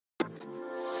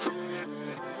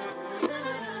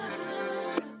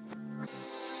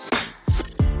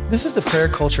This is the Prayer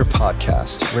Culture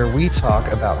Podcast, where we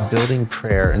talk about building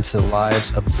prayer into the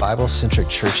lives of Bible-centric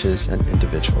churches and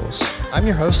individuals. I'm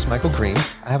your host, Michael Green.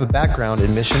 I have a background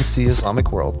in missions to the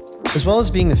Islamic world, as well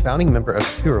as being the founding member of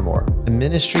Turamore, a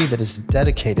ministry that is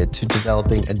dedicated to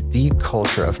developing a deep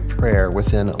culture of prayer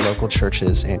within local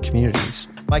churches and communities.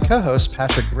 My co-host,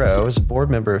 Patrick Rowe, is a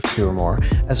board member of Turamore,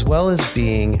 as well as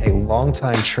being a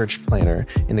longtime church planner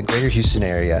in the greater Houston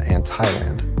area and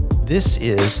Thailand. This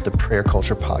is the Prayer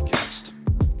Culture Podcast.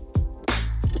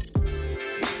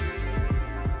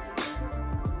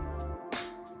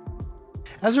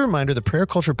 As a reminder, the Prayer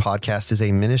Culture Podcast is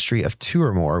a ministry of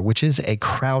Turamore, which is a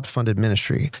crowd-funded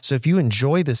ministry. So if you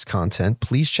enjoy this content,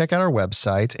 please check out our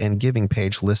website and giving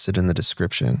page listed in the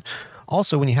description.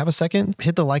 Also, when you have a second,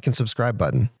 hit the like and subscribe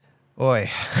button. Oi.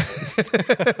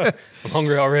 I'm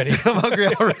hungry already.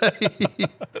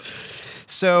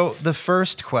 So the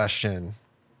first question,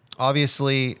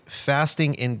 obviously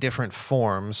fasting in different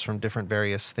forms from different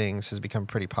various things has become a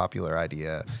pretty popular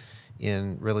idea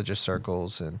in religious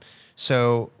circles. And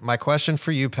so my question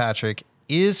for you, Patrick,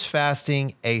 is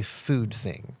fasting a food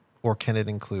thing or can it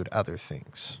include other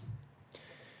things?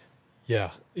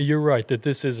 Yeah, you're right that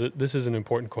this is an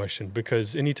important question,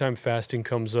 because anytime fasting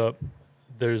comes up,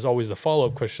 there's always the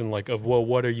follow-up question well,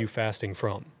 what are you fasting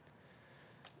from?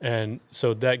 And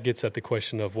so that gets at the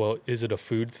question of, well, is it a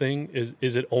food thing?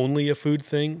 Is it only a food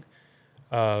thing?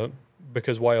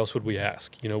 Because why else would we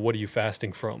ask? What are you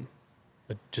fasting from?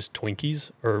 Just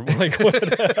Twinkies? Or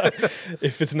what?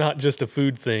 If it's not just a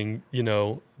food thing,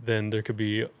 then there could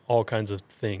be all kinds of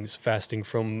things. Fasting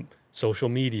from social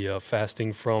media,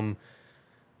 fasting from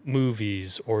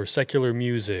movies or secular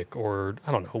music, or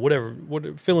I don't know, whatever,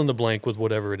 fill in the blank with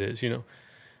whatever it is,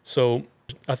 So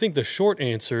I think the short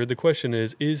answer, the question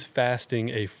is fasting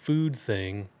a food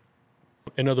thing?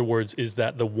 In other words, is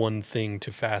that the one thing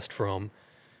to fast from?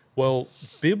 Well,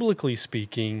 biblically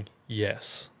speaking,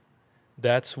 yes.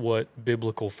 That's what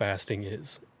biblical fasting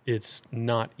is. It's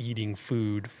not eating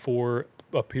food for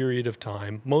a period of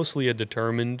time, mostly a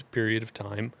determined period of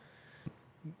time.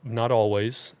 Not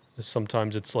always.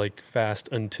 Sometimes it's like fast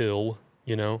until,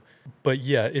 But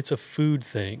yeah, it's a food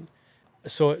thing.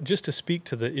 So just to speak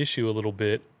to the issue a little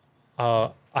bit,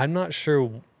 I'm not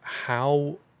sure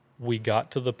how we got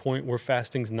to the point where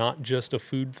fasting's not just a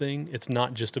food thing. It's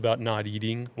not just about not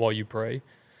eating while you pray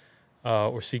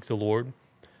or seek the Lord.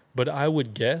 But I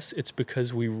would guess it's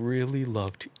because we really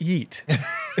love to eat.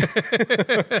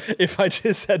 If I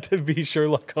just had to be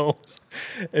Sherlock Holmes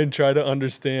and try to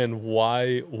understand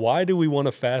why do we want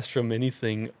to fast from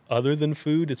anything other than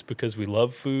food? It's because we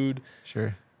love food.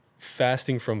 Sure.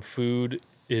 Fasting from food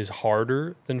is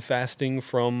harder than fasting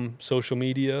from social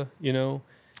media,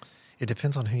 It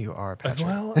depends on who you are, Patrick.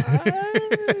 Well,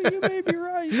 you may be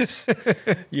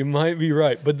right. You might be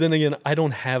right. But then again, I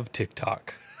don't have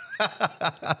TikTok.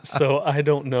 So I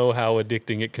don't know how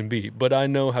addicting it can be, but I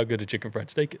know how good a chicken fried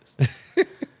steak is.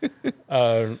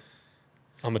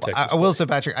 I'm a Texas I will say,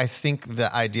 Patrick, I think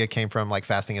the idea came from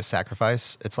fasting is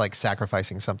sacrifice. It's like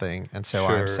sacrificing something. And so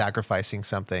Sure. I'm sacrificing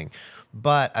something.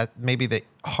 But maybe the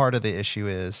heart of the issue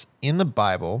is in the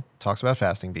Bible, talks about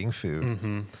fasting being food.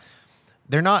 Mm-hmm.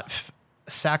 They're not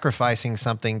sacrificing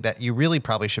something that you really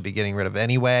probably should be getting rid of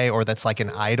anyway, or that's like an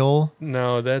idol.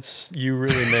 No, you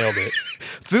really nailed it.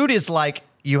 Food is like,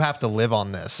 you have to live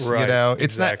on this, Right,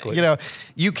 It's exactly. not,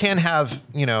 you can have,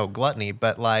 gluttony,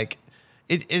 but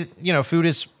food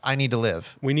is, I need to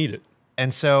live. We need it.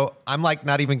 And so I'm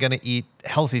not even going to eat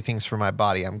healthy things for my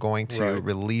body. I'm going to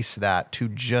release that to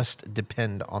just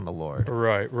depend on the Lord.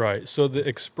 Right. So the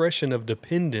expression of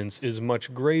dependence is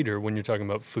much greater when you're talking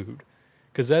about food,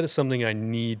 because that is something I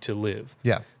need to live.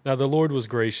 Yeah. Now, the Lord was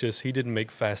gracious. He didn't make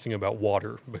fasting about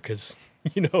water because,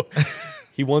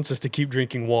 he wants us to keep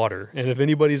drinking water. And if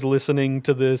anybody's listening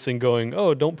to this and going,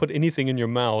 oh, don't put anything in your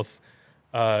mouth,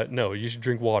 no, you should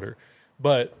drink water.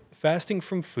 But fasting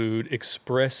from food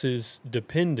expresses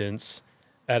dependence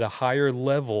at a higher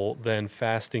level than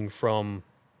fasting from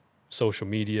social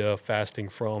media, fasting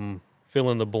from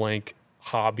fill in the blank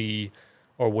hobby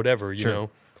or whatever, you know.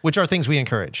 Which are things we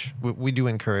encourage. We do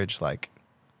encourage,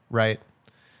 right?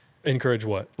 Encourage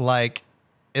what?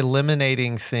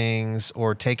 Eliminating things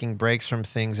or taking breaks from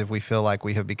things if we feel like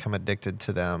we have become addicted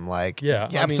to them.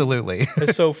 Absolutely.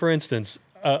 So, for instance,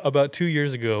 about 2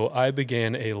 years ago, I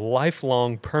began a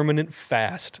lifelong permanent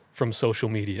fast from social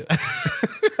media.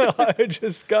 I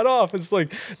just got off. It's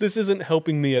like, this isn't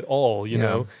helping me at all, you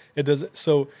know? It doesn't.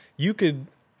 So you could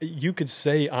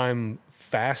say I'm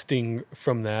fasting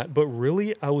from that, but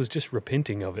really I was just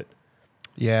repenting of it.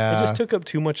 Yeah. It just took up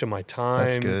too much of my time.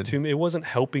 That's good. It wasn't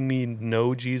helping me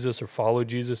know Jesus or follow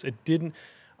Jesus. It didn't.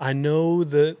 I know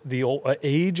the old,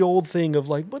 age-old thing of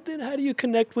like, but then how do you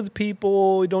connect with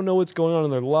people? You don't know what's going on in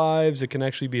their lives. It can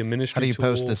actually be a ministry How do you tool.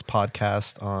 post this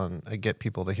podcast on, get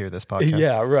people to hear this podcast?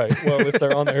 Yeah, right. Well, if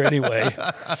they're on there anyway.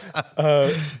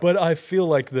 But I feel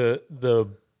like the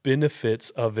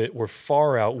benefits of it were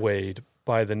far outweighed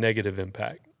by the negative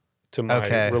impact to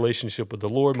my relationship with the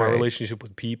Lord, my relationship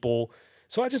with people.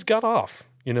 So I just got off.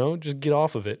 Just get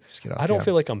off of it. Just get off, I don't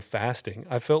feel like I'm fasting.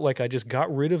 I felt like I just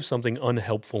got rid of something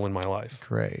unhelpful in my life.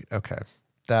 Great. Okay.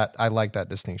 I like that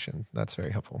distinction. That's very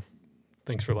helpful.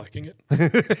 Thanks for liking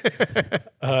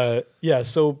it. Yeah.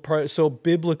 So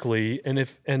biblically,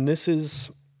 and this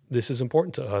is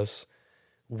important to us.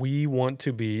 We want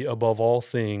to be above all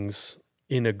things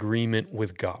in agreement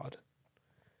with God.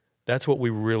 That's what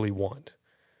we really want.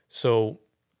 So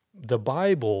the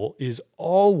Bible is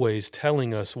always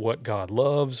telling us what God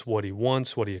loves, what he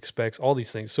wants, what he expects, all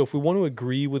these things. So if we want to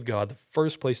agree with God, the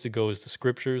first place to go is the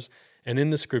scriptures. And in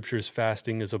the scriptures,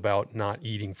 fasting is about not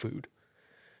eating food.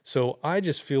 So I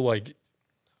just feel like,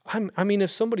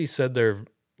 if somebody said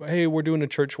hey, we're doing a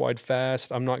church-wide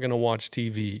fast, I'm not going to watch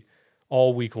TV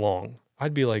all week long,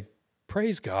 I'd be like,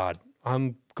 praise God.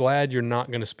 I'm glad you're not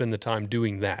going to spend the time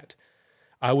doing that.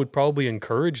 I would probably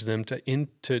encourage them to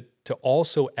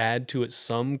also add to it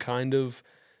some kind of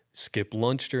skip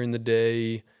lunch during the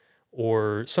day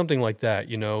or something like that,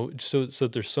 so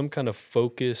there's some kind of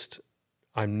focused,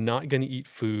 I'm not going to eat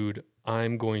food.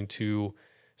 I'm going to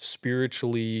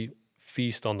spiritually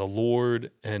feast on the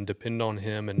Lord and depend on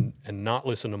him and not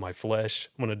listen to my flesh.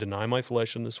 I'm going to deny my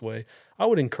flesh in this way. I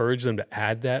would encourage them to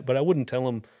add that, but I wouldn't tell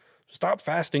them, stop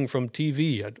fasting from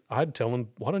TV. I'd tell them,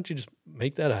 why don't you just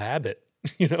make that a habit?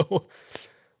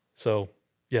 So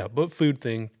yeah, but food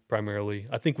thing primarily.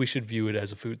 I think we should view it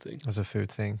as a food thing. As a food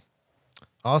thing.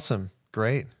 Awesome.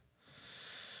 Great.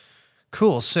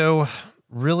 Cool. So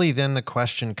really then the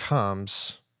question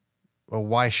comes, well,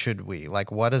 why should we?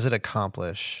 Like, what does it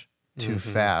accomplish to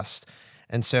fast?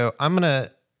 And so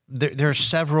there are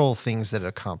several things that it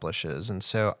accomplishes. And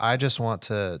so I just want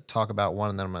to talk about one,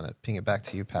 and then I'm going to ping it back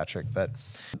to you, Patrick. But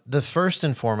the first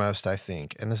and foremost, I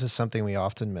think, and this is something we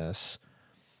often miss,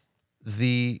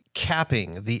 the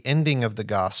ending of the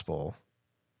gospel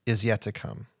is yet to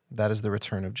come. That is the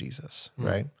return of Jesus,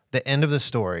 right? The end of the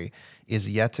story is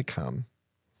yet to come.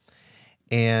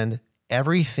 And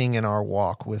everything in our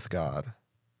walk with God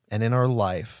and in our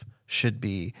life should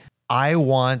be, I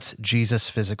want Jesus'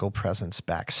 physical presence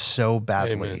back so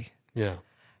badly. Amen. Yeah.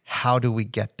 How do we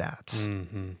get that?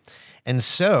 And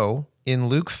so in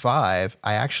Luke 5,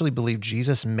 I actually believe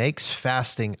Jesus makes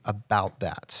fasting about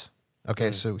that.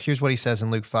 Okay, so here's what he says in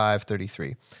Luke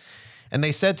 5:33. And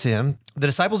they said to him, the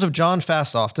disciples of John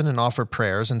fast often and offer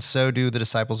prayers, and so do the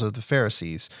disciples of the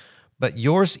Pharisees. But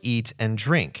yours eat and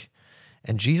drink.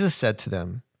 And Jesus said to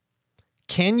them,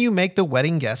 can you make the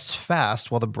wedding guests fast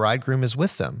while the bridegroom is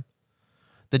with them?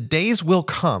 The days will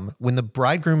come when the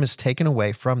bridegroom is taken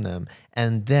away from them,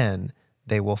 and then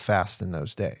they will fast in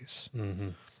those days.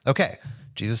 Okay,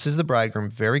 Jesus is the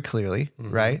bridegroom very clearly,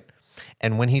 right?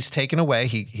 And when he's taken away,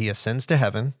 he ascends to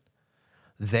heaven,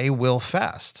 they will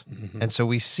fast. And so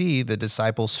we see the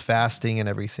disciples fasting and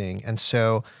everything. And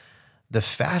so the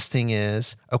fasting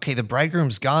is, okay, the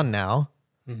bridegroom's gone now.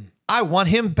 I want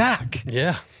him back.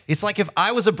 Yeah. It's like if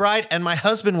I was a bride and my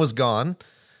husband was gone,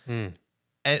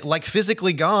 like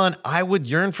physically gone, I would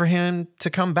yearn for him to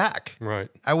come back. Right.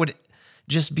 I would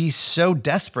just be so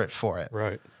desperate for it.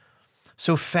 Right.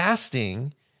 So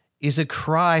fasting is a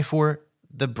cry for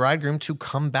the bridegroom to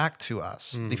come back to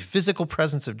us, the physical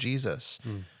presence of Jesus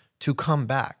to come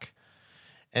back.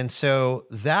 And so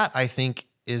that, I think,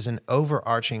 is an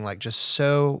overarching, like just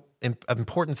so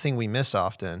important thing we miss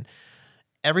often.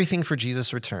 Everything for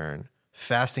Jesus' return,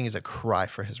 fasting is a cry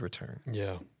for his return.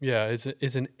 Yeah. Yeah.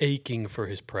 It's an aching for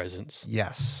his presence.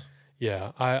 Yes.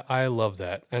 Yeah. I love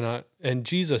that. And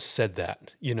Jesus said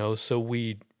that, so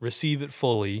we receive it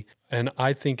fully. And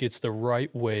I think it's the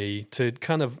right way to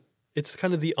it's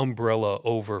kind of the umbrella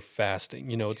over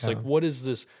fasting. It's like, what is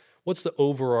this? What's the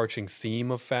overarching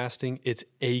theme of fasting? It's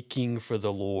aching for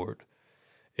the Lord.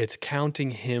 It's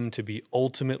counting him to be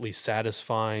ultimately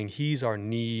satisfying. He's our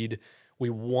need. We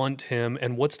want him.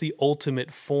 And what's the ultimate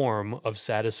form of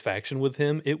satisfaction with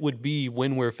him? It would be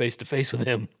when we're face to face with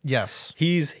him. Yes.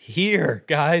 He's here,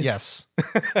 guys. Yes.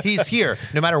 He's here.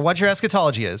 No matter what your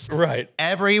eschatology is. Right.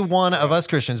 Every one of us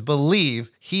Christians believe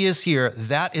he is here.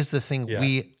 That is the thing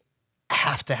we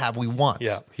have to have, we want.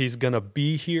 Yeah. He's going to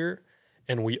be here,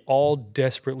 and we all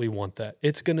desperately want that.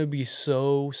 It's going to be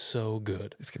so, so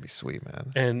good. It's going to be sweet,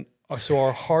 man. And so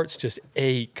our hearts just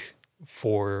ache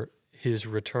for his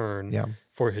return. Yeah.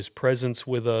 for his presence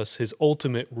with us, his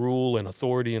ultimate rule and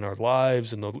authority in our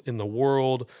lives and in the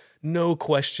world. No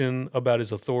question about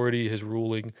his authority, his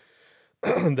ruling.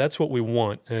 That's what we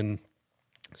want. And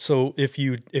so if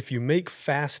you make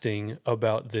fasting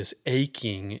about this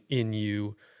aching in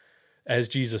you, as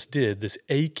Jesus did, this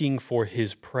aching for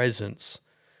his presence,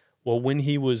 well, when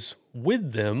he was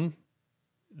with them,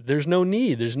 there's no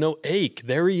need, there's no ache.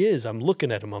 There he is. I'm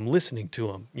looking at him. I'm listening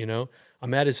to him,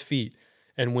 I'm at his feet.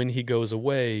 And when he goes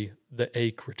away, the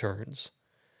ache returns.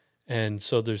 And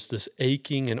so there's this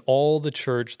aching in all the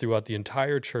church throughout the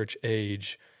entire church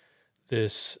age,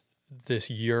 this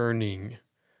yearning,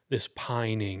 this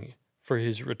pining for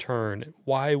his return.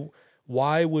 Why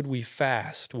would we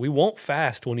fast? We won't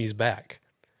fast when he's back.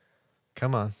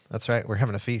 Come on. That's right. We're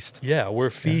having a feast. Yeah, we're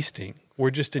feasting. Yeah.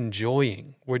 We're just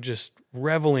enjoying. We're just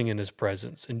reveling in his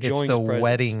presence, enjoying It's his the presence.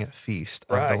 wedding feast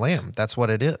of the Lamb. That's what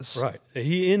it is. Right.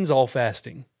 He ends all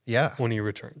fasting when he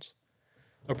returns.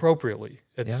 Appropriately.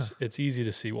 It's easy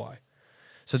to see why.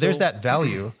 So there's that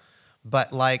value,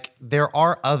 but there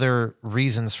are other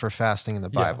reasons for fasting in the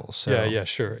Bible. Yeah,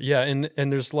 sure. Yeah,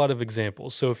 and there's a lot of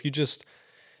examples. So if you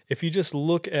just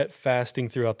look at fasting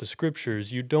throughout the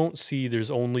scriptures, you don't see there's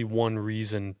only one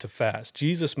reason to fast.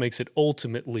 Jesus makes it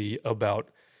ultimately about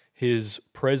his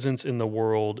presence in the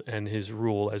world and his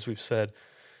rule, as we've said,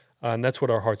 and that's what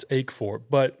our hearts ache for.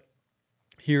 But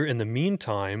here in the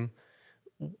meantime,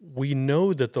 we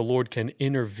know that the Lord can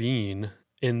intervene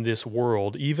in this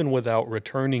world, even without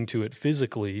returning to it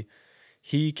physically.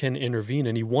 He can intervene,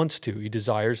 and he wants to, he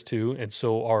desires to, and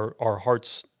so our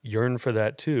hearts yearn for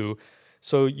that too.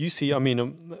 So you see,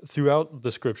 throughout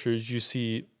the scriptures, you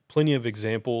see plenty of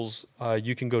examples.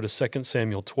 You can go to 2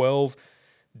 Samuel 12.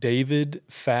 David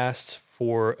fasts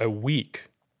for a week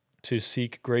to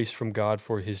seek grace from God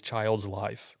for his child's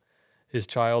life. His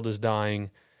child is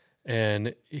dying,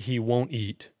 and he won't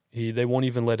eat. He won't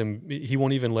even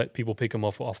let people pick him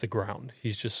off the ground.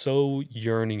 He's just so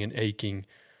yearning and aching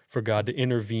for God to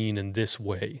intervene in this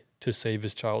way to save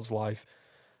his child's life.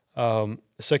 2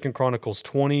 Chronicles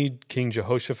 20, King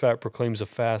Jehoshaphat proclaims a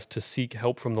fast to seek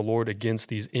help from the Lord against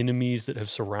these enemies that have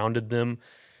surrounded them.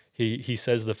 He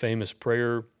says the famous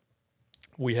prayer,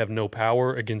 "We have no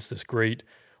power against this great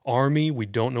army. We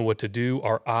don't know what to do.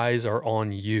 Our eyes are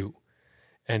on you."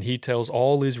 And he tells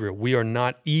all Israel, we are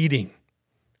not eating.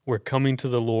 We're coming to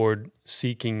the Lord,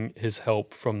 seeking his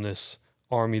help from this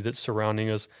army that's surrounding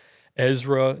us.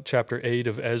 Ezra, chapter 8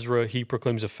 of Ezra, he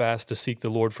proclaims a fast to seek the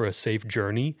Lord for a safe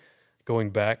journey, going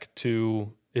back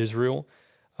to Israel.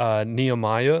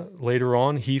 Nehemiah, later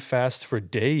on, he fasts for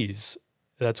days.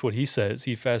 That's what he says.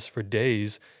 He fasts for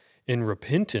days in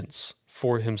repentance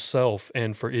for himself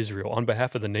and for Israel, on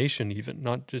behalf of the nation even,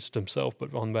 not just himself,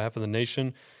 but on behalf of the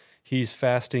nation. He's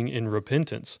fasting in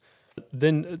repentance.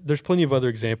 Then there's plenty of other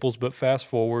examples, but fast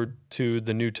forward to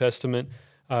the New Testament.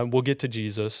 We'll get to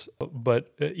Jesus,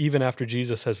 but even after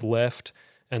Jesus has left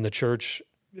and the church,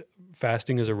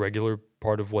 fasting is a regular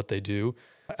part of what they do.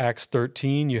 Acts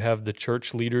 13, you have the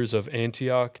church leaders of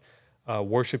Antioch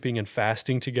worshiping and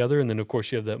fasting together. And then, of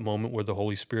course, you have that moment where the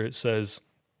Holy Spirit says,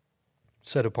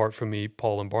 "Set apart from me,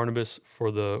 Paul and Barnabas,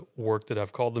 for the work that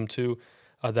I've called them to."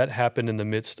 That happened in the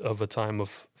midst of a time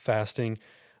of fasting.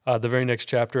 The very next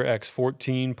chapter, Acts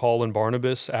 14, Paul and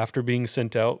Barnabas, after being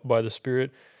sent out by the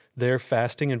Spirit, they're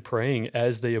fasting and praying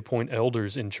as they appoint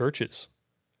elders in churches,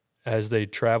 as they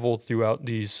travel throughout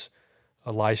these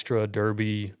Lystra,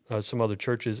 Derbe, some other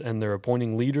churches, and they're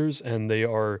appointing leaders, and they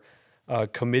are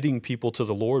committing people to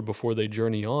the Lord before they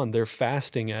journey on. They're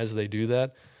fasting as they do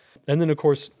that. And then, of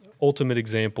course, ultimate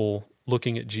example,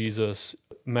 looking at Jesus,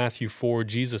 Matthew 4,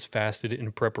 Jesus fasted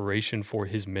in preparation for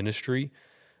his ministry.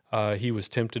 He was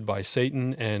tempted by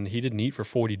Satan, and he didn't eat for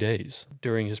 40 days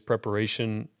during his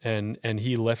preparation, and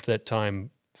he left that time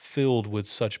filled with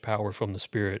such power from the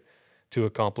Spirit to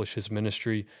accomplish his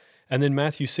ministry. And then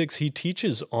Matthew 6, he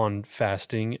teaches on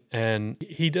fasting, and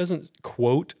he doesn't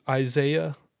quote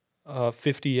Isaiah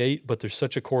 58, but there's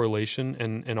such a correlation,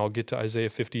 and I'll get to Isaiah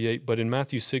 58. But in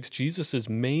Matthew 6, Jesus'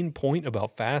 main point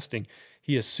about fasting,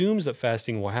 he assumes that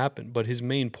fasting will happen, but his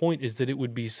main point is that it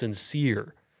would be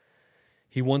sincere.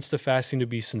 He wants the fasting to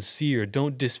be sincere.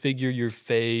 Don't disfigure your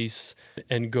face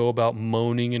and go about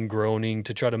moaning and groaning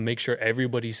to try to make sure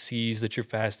everybody sees that you're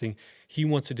fasting. He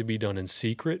wants it to be done in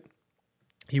secret.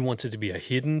 He wants it to be a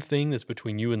hidden thing that's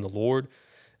between you and the Lord.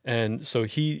 And so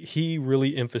he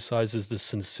really emphasizes the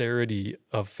sincerity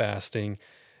of fasting.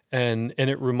 And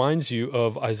it reminds you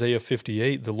of Isaiah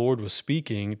 58. The Lord was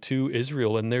speaking to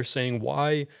Israel, and they're saying,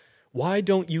 why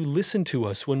don't you listen to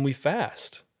us when we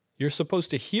fast? You're supposed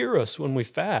to hear us when we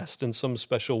fast in some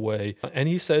special way. And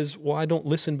he says, well, I don't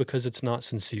listen because it's not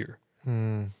sincere.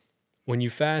 When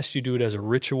you fast, you do it as a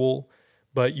ritual,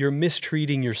 but you're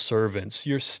mistreating your servants.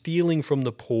 You're stealing from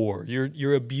the poor.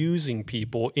 You're abusing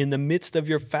people in the midst of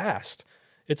your fast.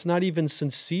 It's not even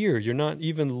sincere. You're not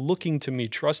even looking to me,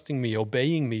 trusting me,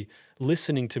 obeying me,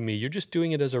 listening to me. You're just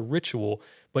doing it as a ritual.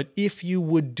 But if you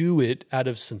would do it out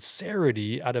of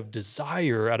sincerity, out of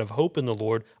desire, out of hope in the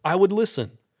Lord, I would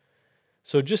listen.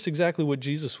 So just exactly what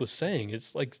Jesus was saying.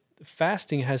 It's like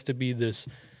fasting has to be this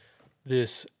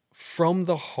from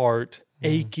the heart,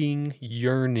 aching,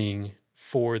 yearning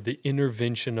for the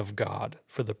intervention of God,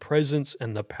 for the presence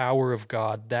and the power of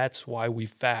God. That's why we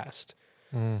fast.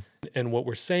 And what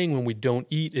we're saying when we don't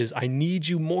eat is, I need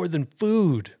you more than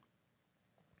food.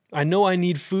 I know I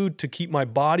need food to keep my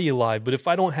body alive, but if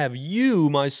I don't have you,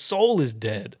 my soul is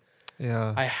dead.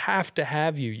 Yeah. I have to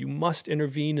have you. You must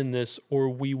intervene in this or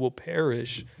we will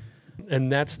perish.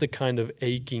 And that's the kind of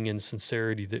aching and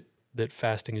sincerity that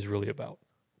fasting is really about.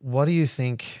 What do you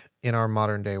think in our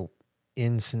modern day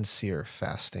insincere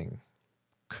fasting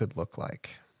could look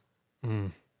like?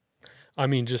 I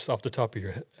mean, just off the top of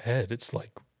your head, it's like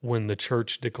when the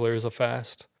church declares a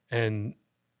fast and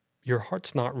your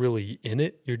heart's not really in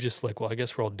it. You're just like, well, I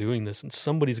guess we're all doing this and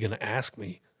somebody's going to ask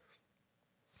me.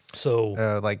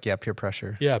 So peer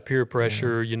pressure. Yeah, peer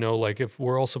pressure, like if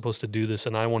we're all supposed to do this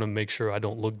and I want to make sure I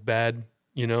don't look bad,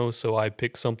 so I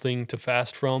pick something to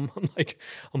fast from. I'm like,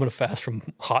 I'm going to fast from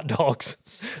hot dogs,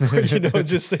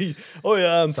 just say, oh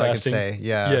yeah, I'm so fasting. I can say,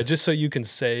 yeah. Yeah, just so you can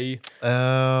say.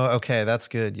 Oh, okay, that's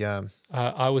good, yeah.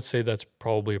 I would say that's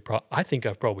probably I think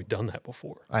I've probably done that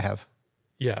before. I have.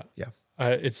 Yeah. Yeah.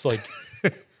 It's like,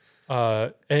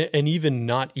 and even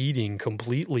not eating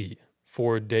completely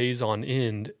for days on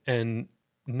end and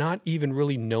not even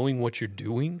really knowing what you're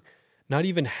doing, not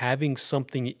even having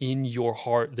something in your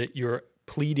heart that you're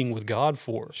pleading with God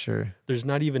for. Sure. There's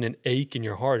not even an ache in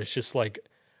your heart. It's just like,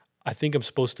 I think I'm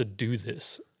supposed to do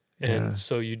this. And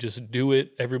so you just do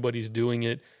it. Everybody's doing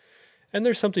it. And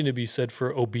there's something to be said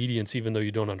for obedience, even though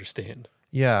you don't understand.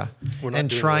 Yeah. And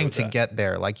trying to that. get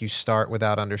there. Like you start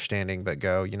without understanding, but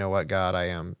go, you know what, God, I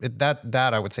am. That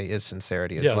I would say is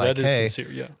sincerity. It's like, that is hey,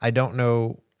 sincere, yeah. I don't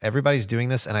know. Everybody's doing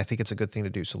this and I think it's a good thing to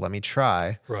do. So let me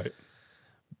try. Right.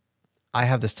 I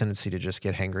have this tendency to just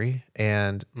get hangry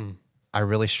and I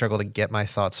really struggle to get my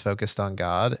thoughts focused on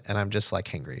God. And I'm just like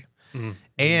hangry.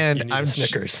 And I'm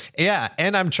Snickers.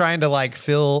 And I'm trying to like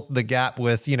fill the gap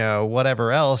with,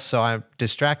 whatever else. So I'm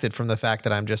distracted from the fact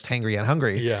that I'm just hangry and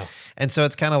hungry. Yeah. And so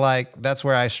it's kind of like, that's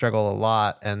where I struggle a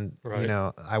lot. And, Right.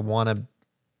 I want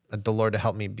the Lord to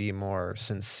help me be more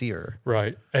sincere.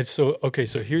 Right. And so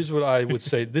here's what I would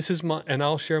say. This is and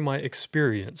I'll share my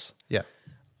experience. Yeah.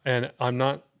 And I'm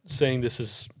not saying this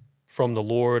is from the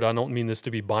Lord. I don't mean this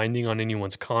to be binding on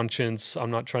anyone's conscience.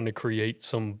 I'm not trying to create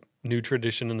some new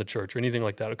tradition in the church or anything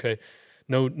like that. Okay.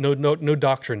 No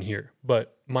doctrine here,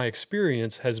 but my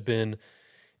experience has been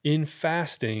in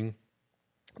fasting,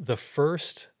 the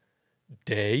first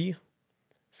day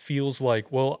feels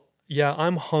like, well, yeah,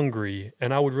 I'm hungry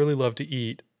and I would really love to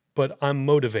eat, but I'm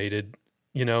motivated,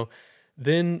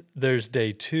 Then there's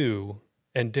day 2,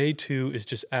 and day 2 is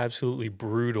just absolutely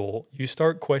brutal. You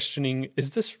start questioning,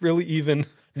 is this really even...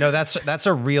 No, that's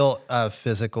a real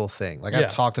physical thing. Like Yeah. I've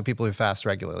talked to people who fast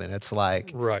regularly and it's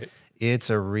like, Right. it's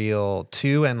a real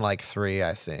 2 and like 3,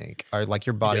 I think, are like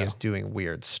your body Yeah. is doing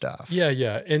weird stuff.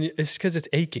 Yeah. And it's because it's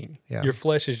aching. Yeah. Your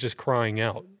flesh is just crying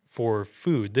out for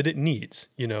food that it needs,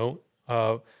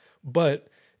 But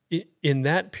in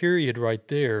that period right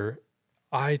there,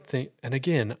 I think, and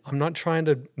again, I'm not trying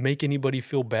to make anybody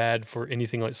feel bad for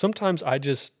anything like. Sometimes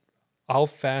I'll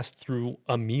fast through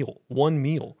one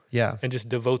meal, Yeah. and just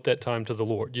devote that time to the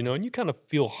Lord, and you kind of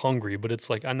feel hungry, but it's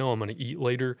like, I know I'm going to eat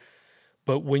later.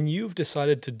 But when you've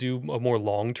decided to do a more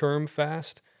long-term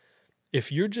fast,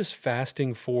 if you're just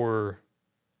fasting for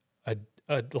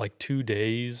like 2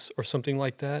 days or something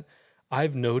like that,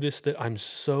 I've noticed that I'm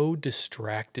so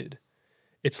distracted.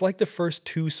 It's like the first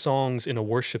 2 songs in a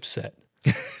worship set.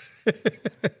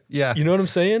 Yeah. You know what I'm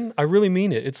saying? I really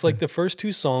mean it. It's like the first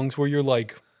 2 songs where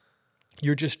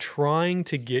you're just trying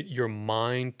to get your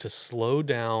mind to slow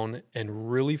down and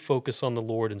really focus on the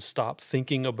Lord and stop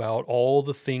thinking about all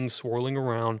the things swirling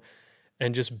around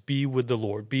and just be with the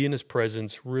Lord, be in his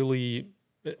presence, really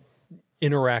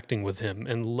interacting with him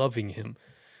and loving him.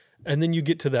 And then you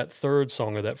get to that 3rd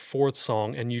song or that 4th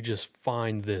song and you just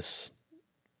find this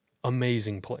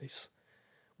amazing place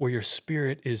where your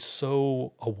spirit is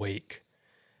so awake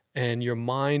and your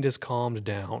mind is calmed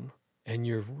down and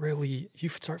you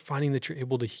start finding that you're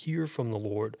able to hear from the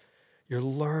Lord. You're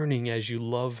learning as you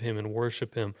love him and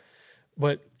worship him.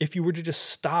 But if you were to just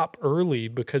stop early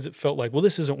because it felt like, well,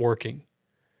 this isn't working,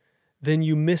 then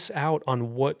you miss out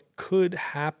on what could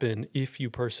happen if you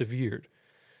persevered.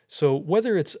 So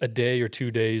whether it's a day or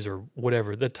 2 days or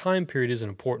whatever, the time period isn't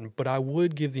important, but I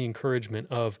would give the encouragement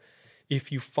of,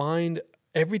 if you find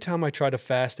every time I try to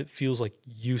fast, it feels like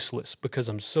useless because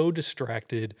I'm so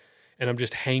distracted and I'm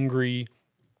just hangry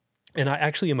and I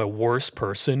actually am a worse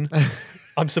person.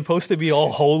 I'm supposed to be all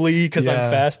holy because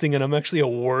I'm fasting, and I'm actually a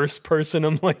worse person.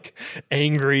 I'm like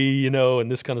angry,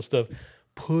 and this kind of stuff.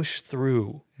 Push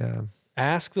through. Yeah.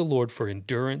 Ask the Lord for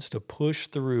endurance to push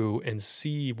through and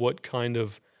see what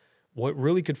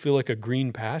really could feel like a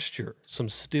green pasture, some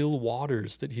still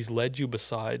waters that he's led you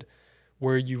beside,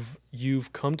 where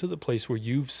you've come to the place where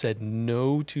you've said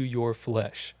no to your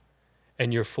flesh,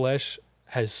 and your flesh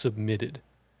has submitted,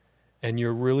 and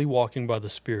you're really walking by the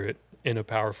Spirit in a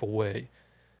powerful way.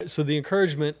 So the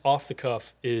encouragement off the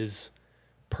cuff is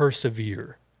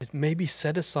persevere. Maybe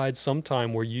set aside some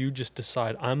time where you just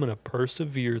decide, I'm going to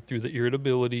persevere through the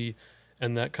irritability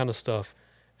and that kind of stuff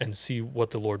and see what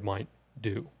the Lord might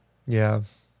do. Yeah.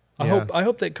 I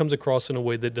hope that comes across in a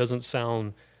way that doesn't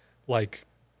sound like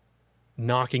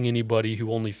knocking anybody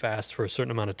who only fasts for a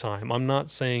certain amount of time. I'm not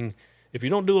saying if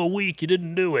you don't do a week, you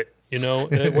didn't do it.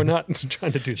 We're not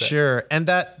trying to do that. Sure. And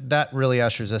that really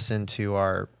ushers us into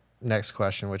our next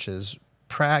question, which is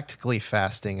practically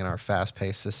fasting in our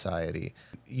fast-paced society.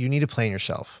 You need to plan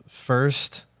yourself.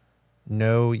 First,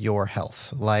 know your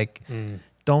health.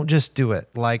 Don't just do it.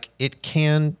 It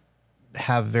can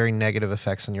have very negative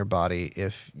effects on your body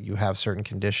if you have certain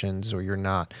conditions or you're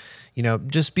not.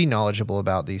 Just be knowledgeable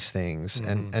about these things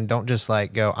and don't just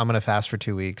go, I'm going to fast for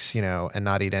 2 weeks, and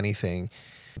not eat anything,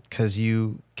 because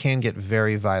you can get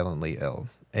very violently ill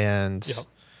and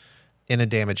in a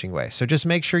damaging way. So just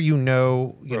make sure you're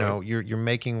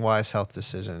making wise health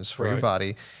decisions for your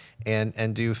body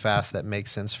and do fast that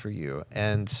makes sense for you.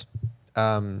 And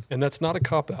that's not a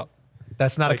cop-out.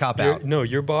 That's not a cop-out. No,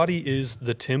 your body is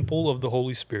the temple of the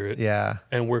Holy Spirit. Yeah.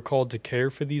 And we're called to care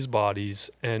for these bodies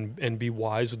and be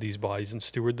wise with these bodies and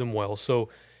steward them well. So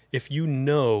if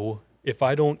if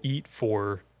I don't eat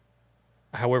for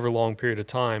however long period of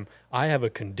time, I have a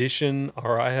condition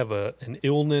or I have an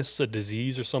illness, a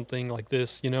disease or something like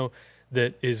this,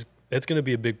 that's going to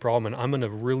be a big problem, and I'm going to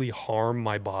really harm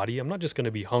my body. I'm not just going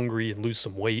to be hungry and lose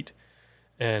some weight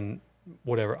and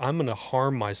whatever. I'm going to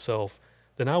harm myself.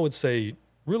 Then I would say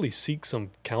really seek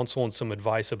some counsel and some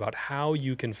advice about how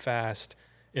you can fast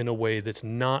in a way that's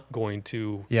not going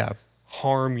to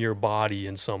harm your body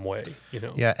in some way,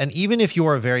 Yeah, and even if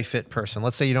you're a very fit person,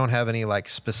 let's say you don't have any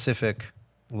specific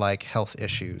health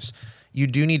issues, you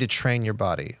do need to train your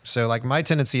body. So my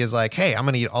tendency is hey, I'm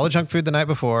going to eat all the junk food the night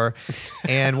before.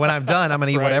 And when I'm done, I'm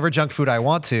going to eat whatever junk food I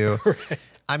want to. Right.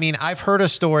 I mean, I've heard a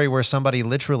story where somebody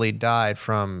literally died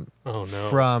from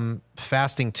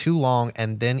fasting too long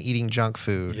and then eating junk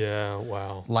food. Yeah.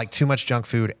 Wow. Too much junk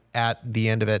food at the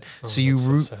end of it. So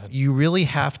you really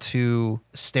have to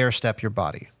stair step your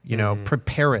body,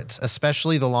 prepare it,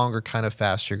 especially the longer kind of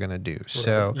fast you're going to do. Right.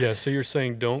 So yeah. So you're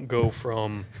saying don't go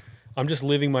from, I'm just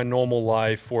living my normal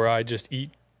life where I just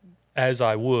eat as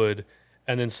I would,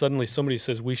 and then suddenly somebody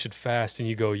says we should fast, and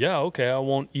you go, yeah, okay, I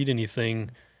won't eat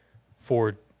anything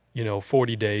for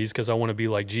 40 days because I want to be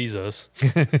like Jesus.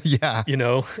 Yeah.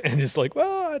 And it's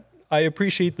well, I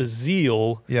appreciate the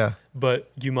zeal. Yeah. But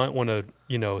you might want to,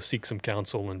 seek some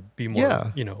counsel and be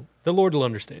more, the Lord will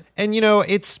understand. And,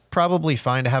 it's probably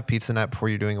fine to have pizza night before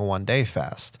you're doing a 1-day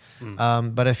fast.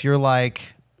 But if you're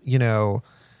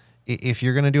if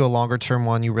you're going to do a longer term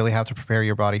one, you really have to prepare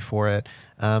your body for it.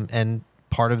 And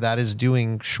part of that is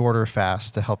doing shorter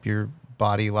fasts to help your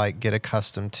body get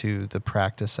accustomed to the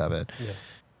practice of it. Yeah.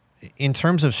 In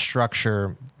terms of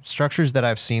structures that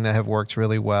I've seen that have worked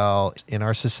really well in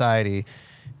our society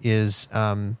is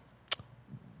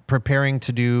preparing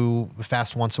to do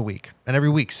fast once a week. And every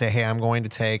week say, hey, I'm going to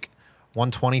take 1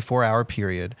 24-hour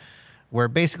period where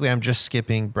basically I'm just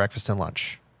skipping breakfast and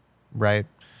lunch, right?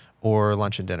 Or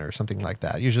lunch and dinner, something like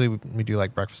that. Usually we do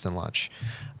breakfast and lunch.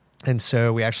 And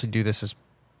so we actually do this as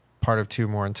part of 2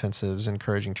 more intensives,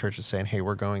 encouraging churches saying, hey,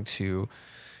 we're going to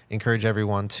encourage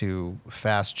everyone to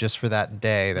fast just for that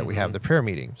day that we have the prayer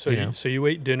meeting. So you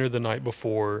ate dinner the night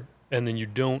before, and then you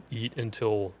don't eat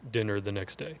until dinner the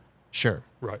next day. Sure.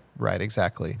 Right,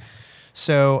 exactly.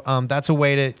 So that's a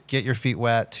way to get your feet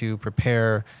wet, to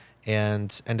prepare and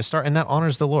to start, and that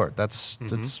honors the Lord. That's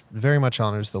very much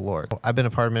honors the Lord. I've been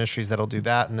a part of ministries that'll do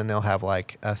that, and then they'll have a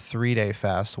 3-day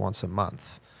fast once a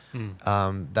month.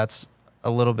 That's a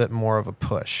little bit more of a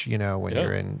push, when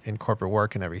you're in corporate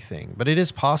work and everything. But it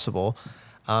is possible,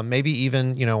 maybe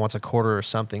even, once a quarter or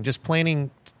something, just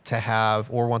planning to have,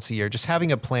 or once a year, just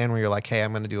having a plan where you're like, hey,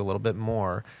 I'm going to do a little bit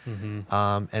more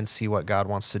and see what God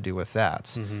wants to do with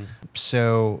that.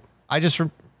 So I just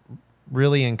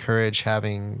really encourage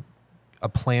having a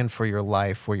plan for your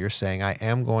life where you're saying, I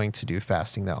am going to do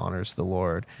fasting that honors the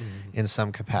Lord in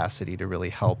some capacity to really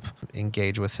help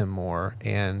engage with him more.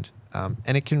 And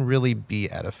it can really be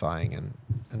edifying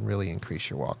and really increase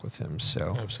your walk with him.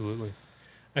 So absolutely.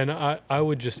 And I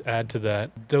would just add to that,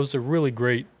 those are really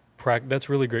great, that's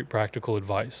really great practical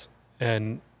advice.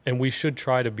 And we should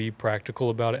try to be practical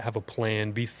about it, have a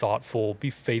plan, be thoughtful, be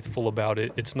faithful about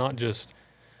it. It's not just,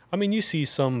 you see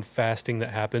some fasting that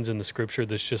happens in the scripture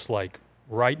that's just like,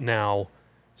 right now,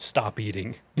 stop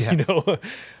eating,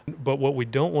 But what we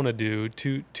don't want to do,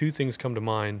 two things come to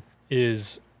mind,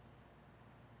 is,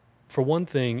 for one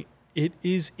thing, it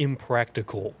is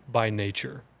impractical by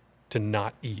nature to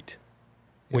not eat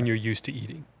when you're used to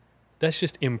eating. That's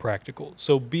just impractical.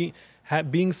 So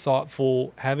being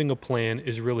thoughtful, having a plan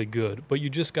is really good, but you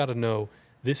just got to know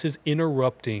this is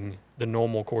interrupting the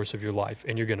normal course of your life,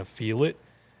 and you're going to feel it.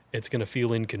 It's going to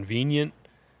feel inconvenient.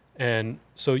 And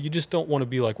so you just don't want to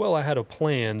be like, well, I had a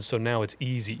plan, so now it's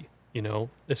easy.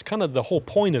 It's kind of the whole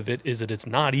point of it is that it's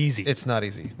not easy. It's not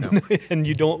easy. No. And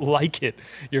you don't like it.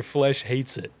 Your flesh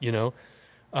hates it,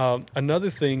 Another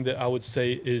thing that I would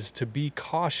say is to be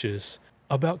cautious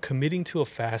about committing to a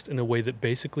fast in a way that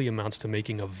basically amounts to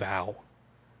making a vow.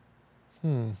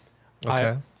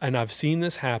 Okay. And I've seen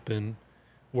this happen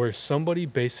where somebody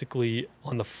basically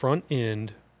on the front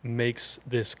end makes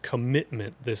this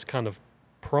commitment, this kind of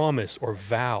promise or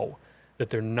vow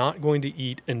that they're not going to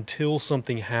eat until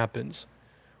something happens,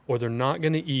 or they're not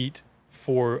going to eat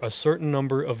for a certain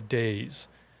number of days.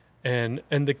 And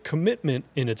the commitment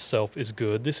in itself is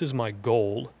good. This is my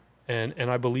goal. And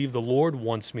I believe the Lord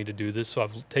wants me to do this. So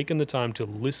I've taken the time to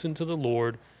listen to the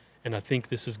Lord, and I think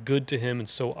this is good to him. And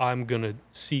so I'm going to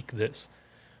seek this.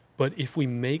 But if we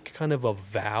make kind of a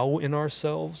vow in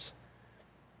ourselves,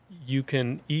 you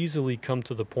can easily come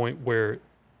to the point where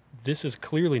this is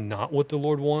clearly not what the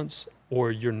Lord wants, or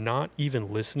you're not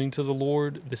even listening to the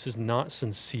Lord. This is not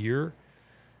sincere,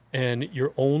 and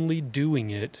you're only doing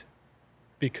it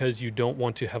because you don't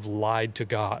want to have lied to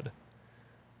God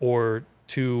or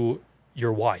to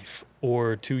your wife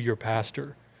or to your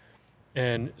pastor.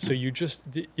 And so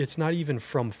it's not even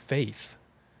from faith.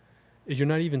 You're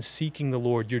not even seeking the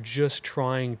Lord. You're just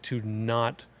trying to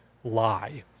not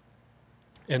lie.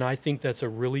 And I think that's a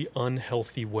really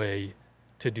unhealthy way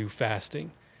to do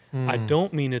fasting. I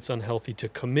don't mean it's unhealthy to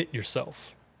commit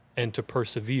yourself and to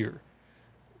persevere.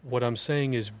 What I'm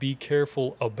saying is be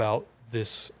careful about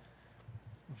this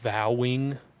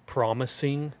vowing,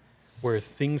 promising, where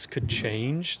things could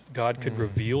change. God could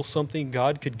reveal something.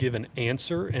 God could give an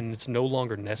answer, and it's no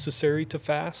longer necessary to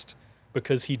fast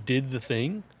because he did the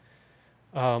thing.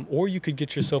 Or you could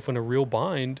get yourself in a real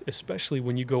bind, especially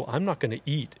when you go, I'm not going to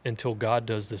eat until God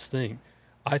does this thing.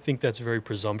 I think that's very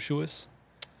presumptuous.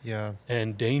 Yeah.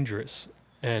 And dangerous.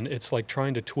 And it's like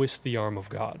trying to twist the arm of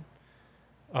God.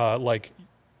 Like,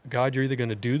 God, you're either going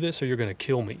to do this or you're going to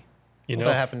kill me.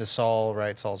 That happened to Saul,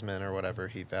 right? Saul's men or whatever.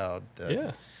 He vowed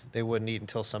that they wouldn't eat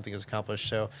until something is accomplished.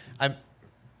 So I'm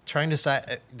trying to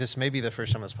decide, this may be the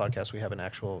first time on this podcast we have an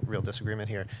actual real disagreement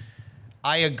here.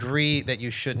 I agree that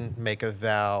you shouldn't make a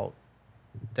vow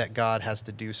that God has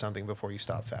to do something before you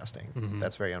stop fasting. Mm-hmm.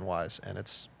 That's very unwise. And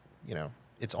it's,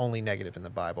 it's only negative in the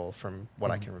Bible from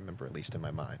what I can remember, at least in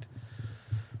my mind.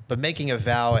 But making a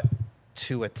vow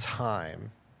to a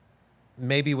time,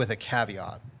 maybe with a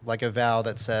caveat, like a vow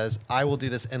that says, I will do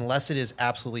this unless it is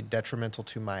absolutely detrimental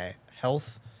to my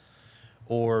health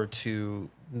or to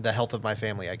the health of my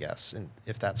family, I guess, and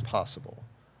if that's possible.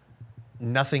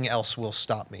 Nothing else will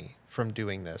stop me from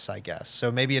doing this, I guess.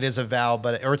 So maybe it is a vow,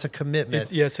 or it's a commitment.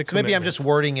 It's a commitment. Maybe I'm just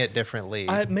wording it differently.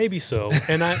 Maybe so.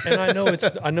 And I know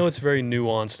it's very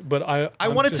nuanced, but I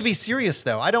want it to be serious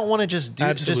though. I don't want to just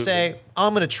say,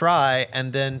 I'm going to try,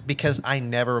 and then because I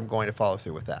never am going to follow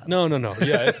through with that. No.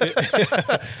 Yeah.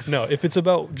 If it's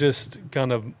about just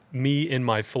kind of me in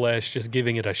my flesh, just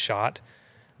giving it a shot,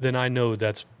 then I know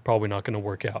that's probably not going to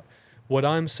work out. What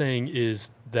I'm saying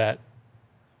is that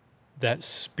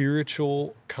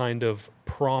spiritual kind of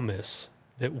promise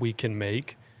that we can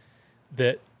make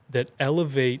that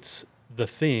elevates the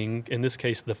thing, in this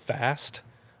case the fast,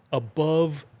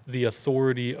 above the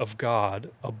authority of God,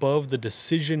 above the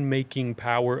decision-making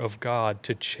power of God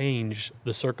to change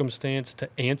the circumstance, to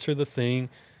answer the thing,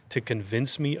 to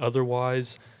convince me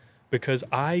otherwise, because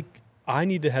I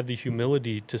need to have the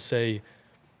humility to say,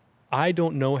 I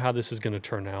don't know how this is going to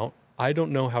turn out. I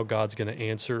don't know how God's going to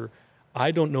answer.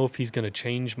 I don't know if he's going to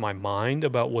change my mind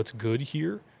about what's good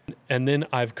here. And then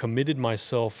I've committed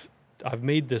myself, I've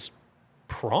made this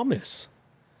promise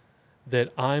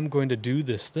that I'm going to do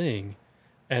this thing.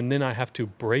 And then I have to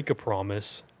break a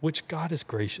promise, which God is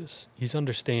gracious. He's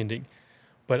understanding.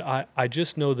 But I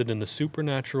just know that in the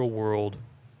supernatural world,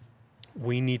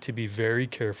 we need to be very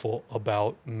careful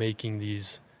about making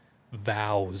these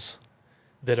vows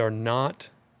that are not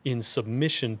in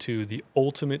submission to the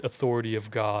ultimate authority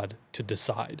of God to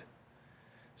decide.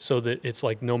 So that it's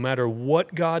like no matter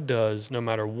what God does, no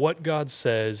matter what God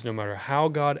says, no matter how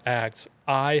God acts,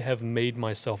 I have made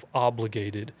myself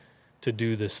obligated to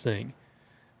do this thing.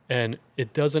 And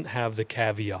it doesn't have the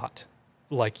caveat,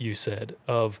 like you said,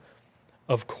 of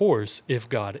course, if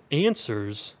God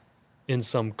answers in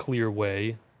some clear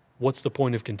way, what's the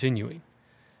point of continuing?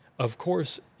 Of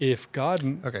course, if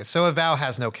God... Okay, so a vow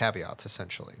has no caveats,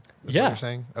 essentially. Is what you're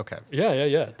saying? Okay.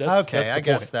 Yeah. That's I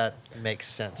guess point. that makes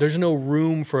sense. There's no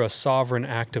room for a sovereign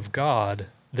act of God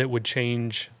that would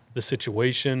change the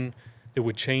situation, that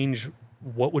would change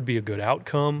what would be a good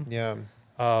outcome. Yeah.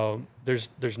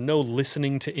 There's no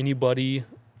listening to anybody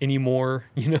anymore,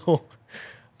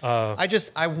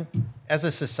 As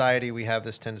a society, we have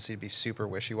this tendency to be super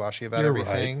wishy-washy about You're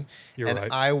everything. right. You're and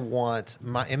right. I want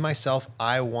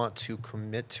I want to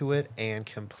commit to it and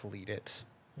complete it.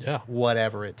 Yeah.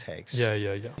 Whatever it takes.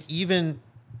 Yeah. Even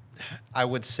I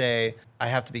would say I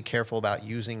have to be careful about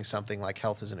using something like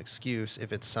health as an excuse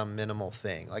if it's some minimal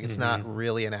thing. Like it's not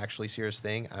really an actually serious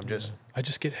thing. I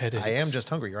just get headaches. I am just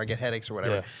hungry or I get headaches or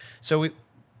whatever. Yeah. So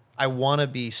I want to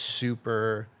be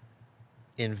super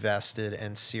invested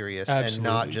and serious. Absolutely. And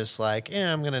not just like,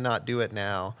 I'm going to not do it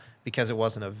now because it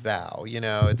wasn't a vow.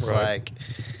 It's Right. like,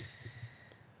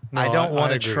 No, I don't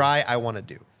want to agree. try. I want to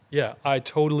do. Yeah, I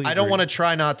totally I don't agree. want to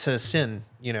try not to sin,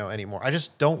 anymore. I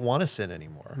just don't want to sin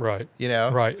anymore. Right.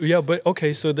 Right. Yeah, but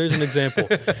okay, so there's an example.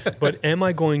 But am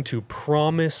I going to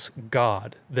promise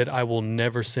God that I will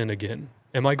never sin again?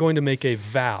 Am I going to make a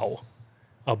vow,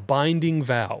 a binding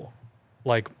vow?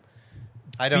 Like,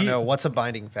 I don't know. What's a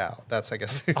binding vow? That's, I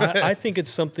guess. I think it's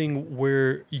something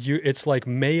where it's like,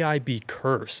 may I be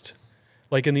cursed?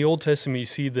 Like in the Old Testament, you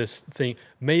see this thing,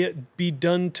 may it be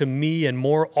done to me and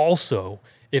more also,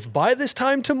 if by this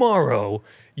time tomorrow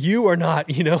you are not,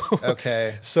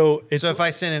 Okay. So it's So if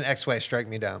I sin in X way, strike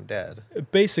me down dead.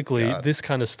 basically God. this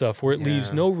kind of stuff where it leaves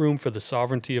Yeah. no room for the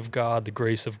sovereignty of God, the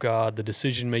grace of God, the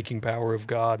decision-making power of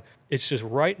God. It's just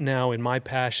right now in my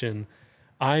passion,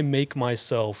 I make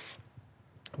myself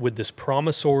with this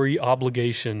promissory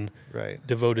obligation Right.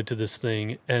 devoted to this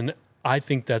thing. And I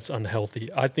think that's unhealthy.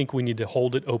 I think we need to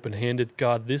hold it open-handed.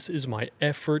 God, this is my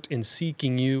effort in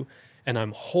seeking you, and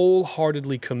I'm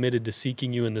wholeheartedly committed to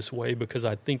seeking you in this way because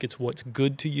I think it's what's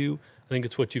good to you. I think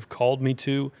it's what you've called me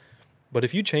to. But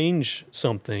if you change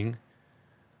something,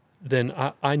 then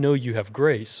I know you have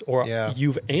grace, or Yeah.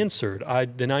 you've answered.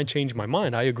 Then I change my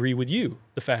mind. I agree with you.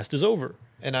 The fast is over.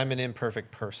 And I'm an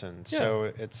imperfect person. Yeah. So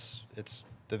it's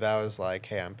the vow is like,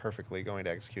 hey, I'm perfectly going to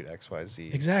execute X, Y,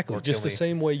 Z. Exactly. or Just kill the me.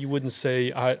 same way you wouldn't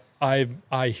say,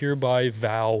 I hereby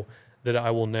vow that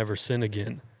I will never sin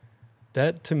again.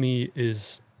 That to me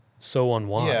is so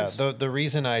unwise. Yeah. The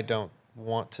reason I don't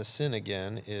want to sin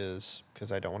again is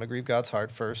because I don't want to grieve God's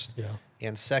heart first. Yeah.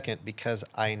 And second, because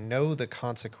I know the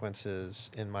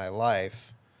consequences in my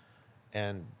life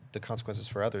and the consequences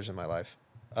for others in my life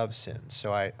of sin.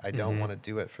 So I don't want to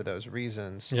do it for those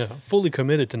reasons. Yeah. Fully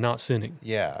committed to not sinning.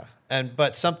 Yeah.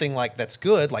 But something like that's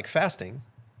good, like fasting,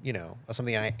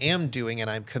 something I am doing and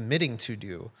I'm committing to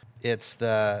do. It's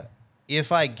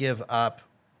if I give up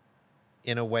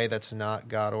in a way that's not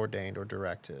God ordained or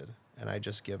directed, and I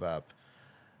just give up,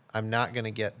 I'm not going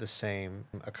to get the same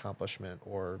accomplishment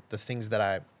or the things that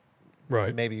I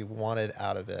Right. maybe wanted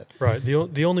out of it. Right.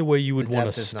 The only way you would The want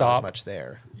depth to is not as stop. much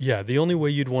there. Yeah. The only way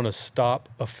you'd want to stop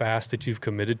a fast that you've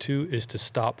committed to is to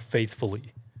stop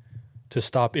faithfully, to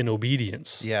stop in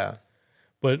obedience. Yeah.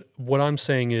 But what I'm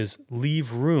saying is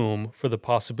leave room for the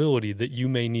possibility that you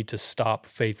may need to stop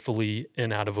faithfully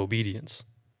and out of obedience.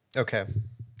 Okay.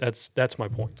 That's my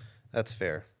point. That's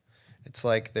fair. It's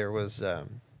like there was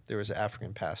an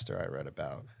African pastor I read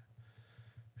about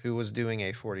who was doing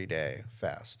a 40-day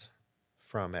fast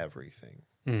from everything,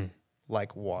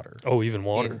 like water. Oh, even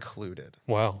water. Included.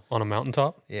 Wow. On a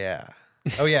mountaintop? Yeah.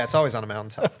 Oh yeah, it's always on a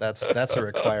mountaintop. That's a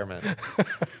requirement.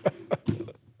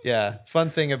 Yeah.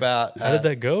 Fun thing about How did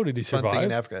that go? Did he fun thing in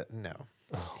survive? Africa. No,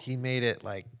 he made it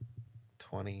like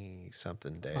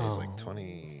 20-something days, like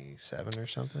 27 or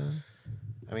something.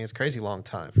 I mean, it's a crazy long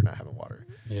time for not having water.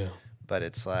 Yeah. But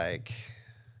it's like,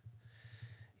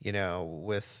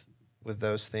 with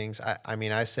those things. I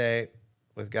mean, I say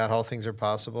with God, all things are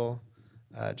possible.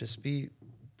 Just be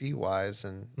wise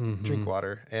and drink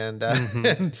water and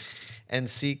and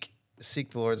seek the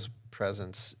Lord's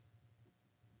presence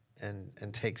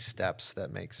and take steps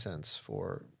that make sense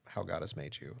for how God has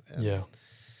made you.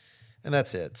 And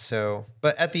that's it. So,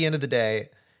 but at the end of the day,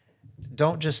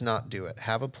 don't just not do it.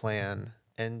 Have a plan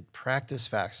and practice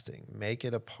fasting. Make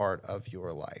it a part of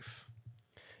your life.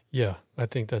 Yeah, I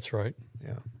think that's right.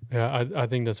 Yeah, I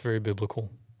think that's very biblical.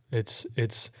 It's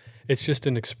just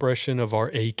an expression of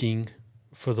our aching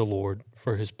for the Lord,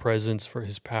 for his presence, for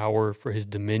his power, for his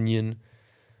dominion,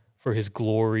 for his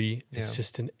glory. It's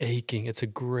just an aching. It's a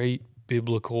great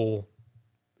biblical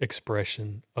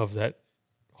expression of that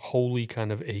holy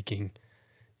kind of aching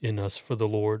in us for the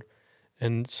Lord.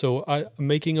 And so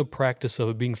making a practice of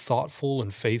it, being thoughtful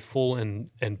and faithful and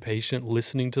patient,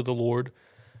 listening to the Lord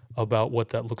about what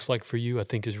that looks like for you, I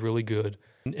think is really good.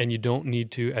 And you don't need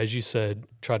to, as you said,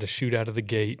 try to shoot out of the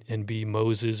gate and be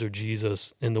Moses or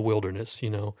Jesus in the wilderness,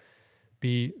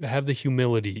 have the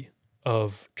humility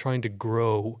of trying to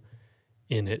grow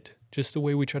in it, just the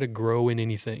way we try to grow in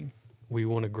anything. We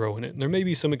want to grow in it. And there may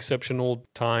be some exceptional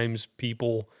times,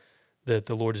 people, that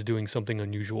the Lord is doing something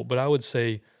unusual. But I would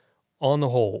say, on the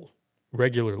whole,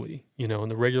 regularly, in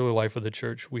the regular life of the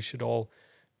church, we should all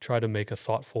try to make a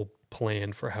thoughtful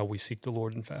plan for how we seek the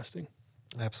Lord in fasting.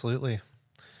 Absolutely.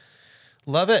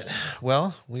 Love it.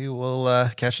 Well, we will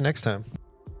catch you next time.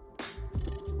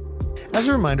 As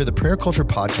a reminder, the Prayer Culture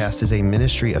Podcast is a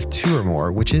ministry of Two or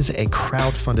More, which is a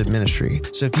crowd-funded ministry.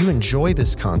 So if you enjoy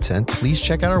this content, please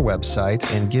check out our website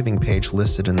and giving page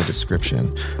listed in the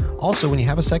description. Also, when you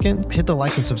have a second, hit the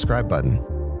like and subscribe button.